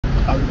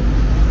tayo.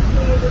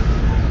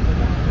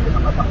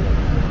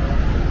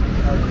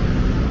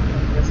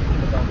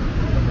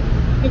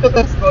 Ito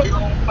test ko,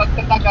 yung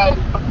pagtatagal,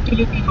 pag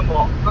Pilipino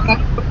mo,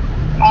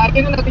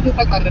 tingnan natin yung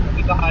Tagalog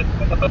ng lahat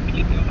na dapat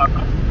Pilipino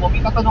dapat. Kung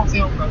may tatanong sa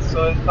yung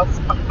question, tapos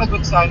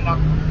pagsagot siya ng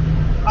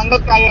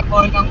hanggang kaya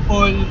mo ng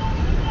full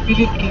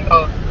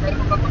Filipino, kaya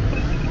mo ba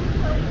mag-full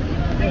Filipino?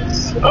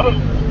 Yes.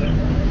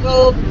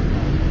 So,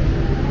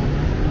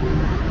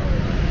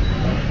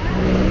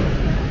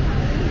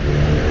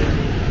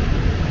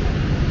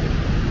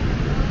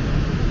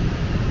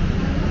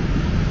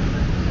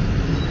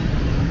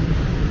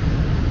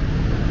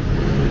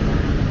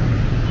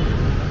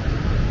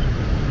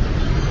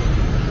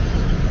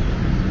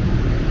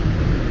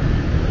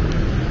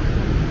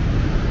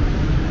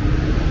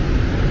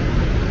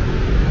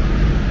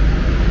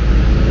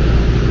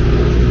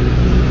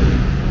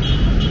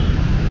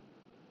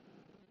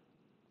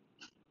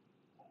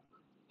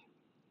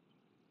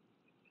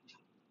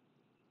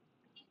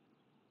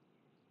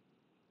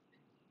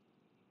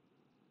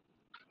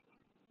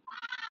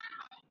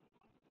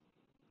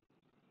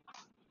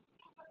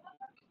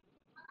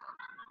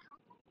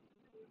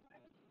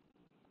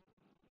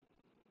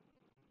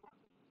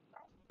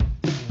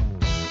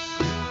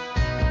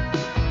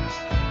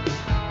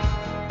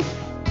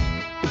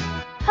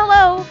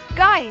 Hello,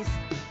 guys!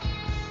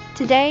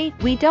 Today,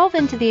 we delve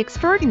into the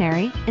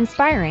extraordinary,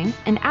 inspiring,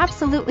 and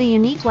absolutely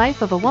unique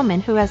life of a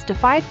woman who has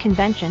defied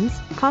conventions,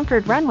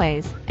 conquered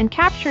runways, and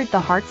captured the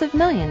hearts of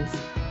millions.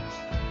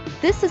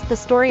 This is the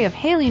story of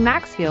Haley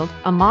Maxfield,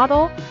 a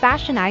model,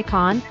 fashion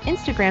icon,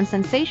 Instagram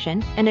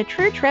sensation, and a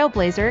true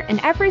trailblazer in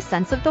every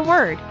sense of the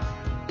word.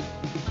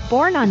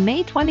 Born on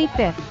May 25,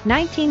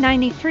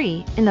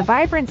 1993, in the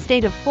vibrant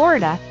state of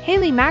Florida,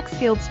 Haley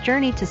Maxfield's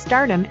journey to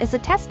stardom is a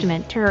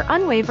testament to her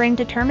unwavering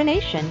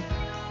determination.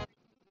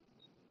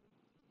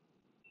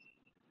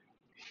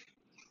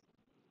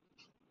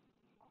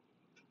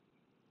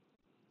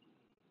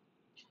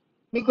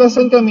 may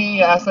question kami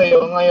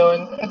sa'yo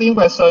ngayon. Ito yung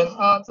question.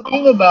 Sa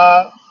tingin mo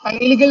ba,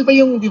 illegal pa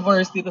yung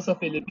divorce dito sa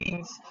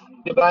Philippines?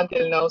 Di ba,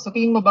 until now? Sa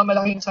tingin mo ba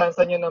malaking chance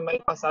nyo na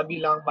maipasa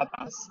bilang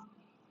batas?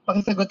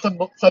 Pakisagot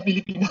sa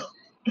Pilipino.